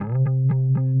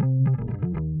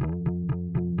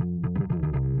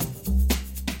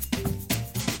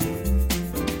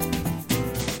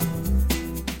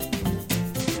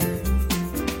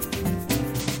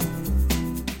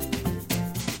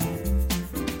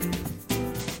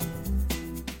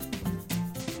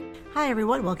Hi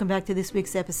everyone, welcome back to this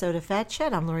week's episode of Fat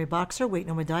Chat. I'm Lori Boxer, Weight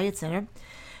No More Diet Center.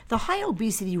 The high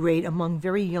obesity rate among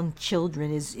very young children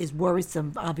is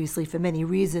worrisome, obviously, for many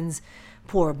reasons.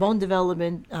 Poor bone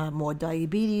development, more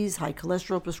diabetes, high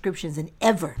cholesterol prescriptions than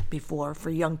ever before for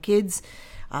young kids.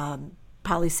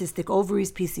 Polycystic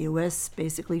ovaries, PCOS,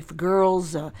 basically for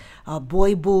girls,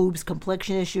 boy boobs,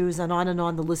 complexion issues, and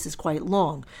on. The list is quite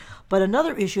long. But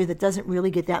another issue that doesn't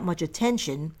really get that much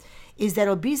attention is that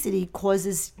obesity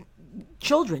causes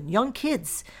children, young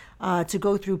kids, to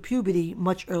go through puberty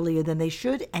much earlier than they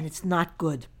should, and it's not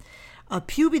good.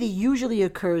 Puberty usually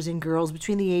occurs in girls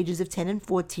between the ages of 10 and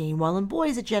 14, while in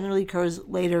boys it generally occurs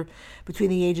later between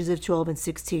the ages of 12 and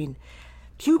 16.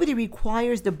 Puberty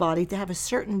requires the body to have a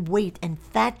certain weight and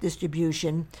fat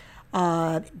distribution,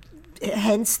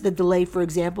 hence the delay, for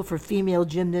example, for female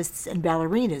gymnasts and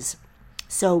ballerinas.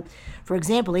 So, for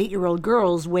example, 8-year-old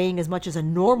girls weighing as much as a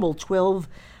normal 12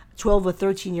 or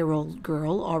 13-year-old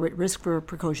girl are at risk for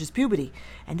precocious puberty.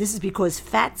 And this is because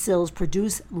fat cells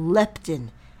produce leptin,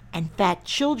 and fat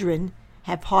children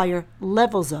have higher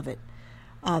levels of it.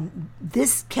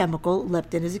 This chemical,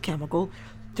 leptin is a chemical,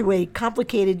 through a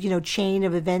complicated, chain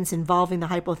of events involving the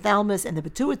hypothalamus and the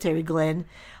pituitary gland,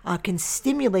 can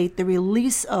stimulate the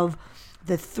release of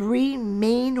the three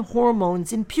main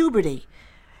hormones in puberty.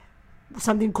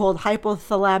 Something called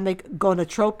hypothalamic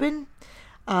gonadotropin.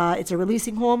 It's a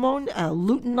releasing hormone, a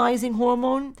luteinizing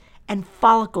hormone, and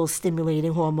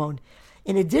follicle-stimulating hormone.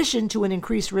 In addition to an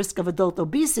increased risk of adult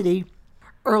obesity,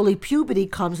 early puberty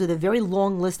comes with a very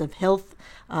long list of health,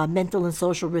 mental, and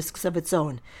social risks of its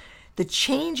own. The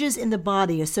changes in the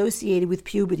body associated with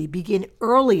puberty begin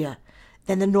earlier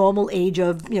than the normal age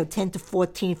of 10 to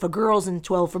 14 for girls and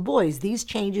 12 for boys. These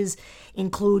changes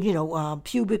include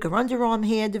pubic or underarm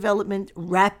hair development,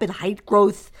 rapid height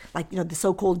growth, like the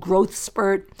so-called growth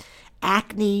spurt,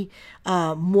 acne,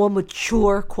 more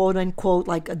mature, quote unquote,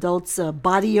 like adults,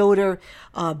 body odor,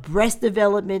 breast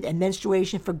development and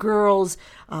menstruation for girls,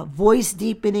 voice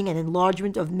deepening and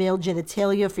enlargement of male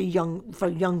genitalia for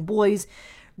young boys.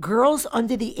 Girls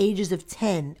under the ages of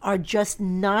 10 are just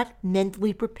not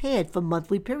mentally prepared for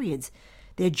monthly periods.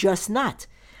 They're just not.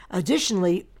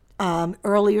 Additionally,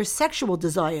 earlier sexual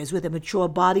desires with a mature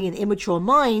body and immature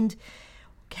mind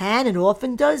can and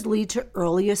often does lead to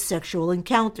earlier sexual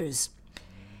encounters.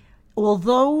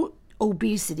 Although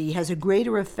obesity has a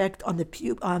greater effect on the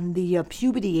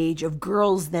puberty age of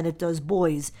girls than it does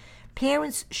boys,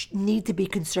 parents need to be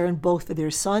concerned both for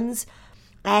their sons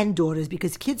and daughters,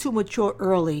 because kids who mature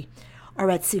early are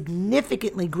at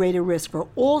significantly greater risk for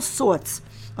all sorts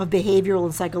of behavioral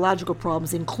and psychological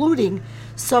problems, including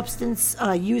substance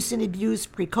use and abuse,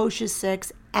 precocious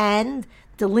sex, and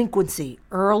delinquency.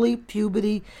 Early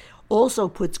puberty also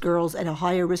puts girls at a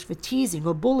higher risk for teasing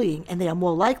or bullying, and they are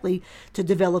more likely to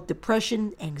develop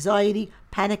depression, anxiety,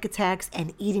 panic attacks,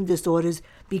 and eating disorders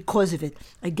because of it.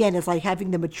 Again, it's like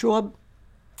having the mature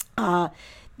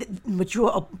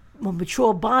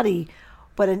body,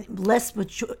 but a less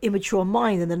immature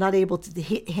mind, and they're not able to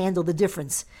handle the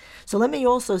difference. So let me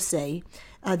also say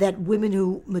that women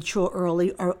who mature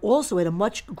early are also at a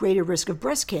much greater risk of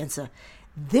breast cancer.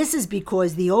 This is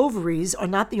because the ovaries are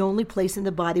not the only place in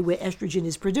the body where estrogen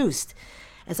is produced.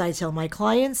 As I tell my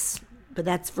clients, but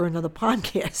that's for another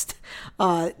podcast,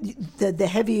 the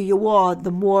heavier you are,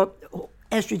 the more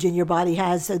estrogen your body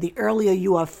has. So the earlier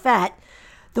you are fat,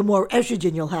 the more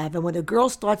estrogen you'll have. And when a girl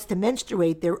starts to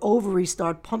menstruate, their ovaries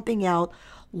start pumping out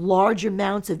large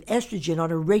amounts of estrogen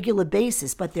on a regular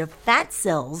basis, but their fat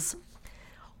cells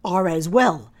are as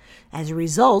well. As a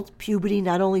result, puberty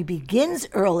not only begins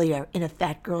earlier in a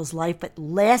fat girl's life, but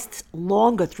lasts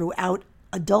longer throughout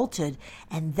adulthood.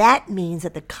 And that means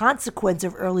that the consequence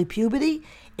of early puberty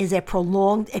is a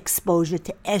prolonged exposure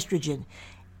to estrogen.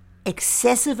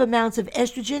 Excessive amounts of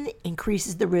estrogen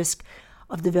increases the risk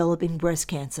of developing breast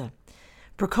cancer.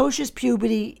 Precocious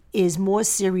puberty is more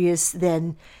serious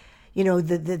than,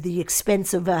 the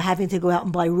expense of having to go out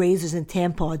and buy razors and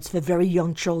tampons for very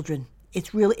young children.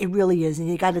 It really is, and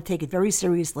you got to take it very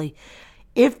seriously.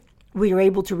 If we are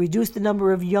able to reduce the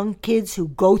number of young kids who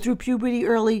go through puberty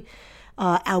early,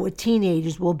 our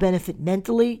teenagers will benefit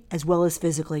mentally as well as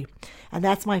physically. And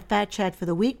that's my Fat Chat for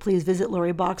the week. Please visit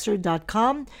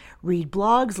LoriBoxer.com, read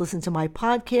blogs, listen to my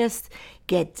podcast,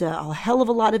 get a hell of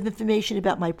a lot of information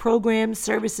about my programs,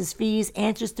 services, fees,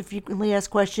 answers to frequently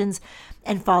asked questions,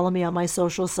 and follow me on my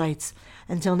social sites.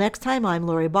 Until next time, I'm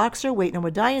Lori Boxer, Weight No More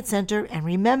Diet Center, and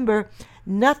remember,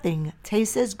 nothing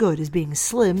tastes as good as being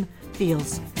slim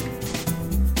feels.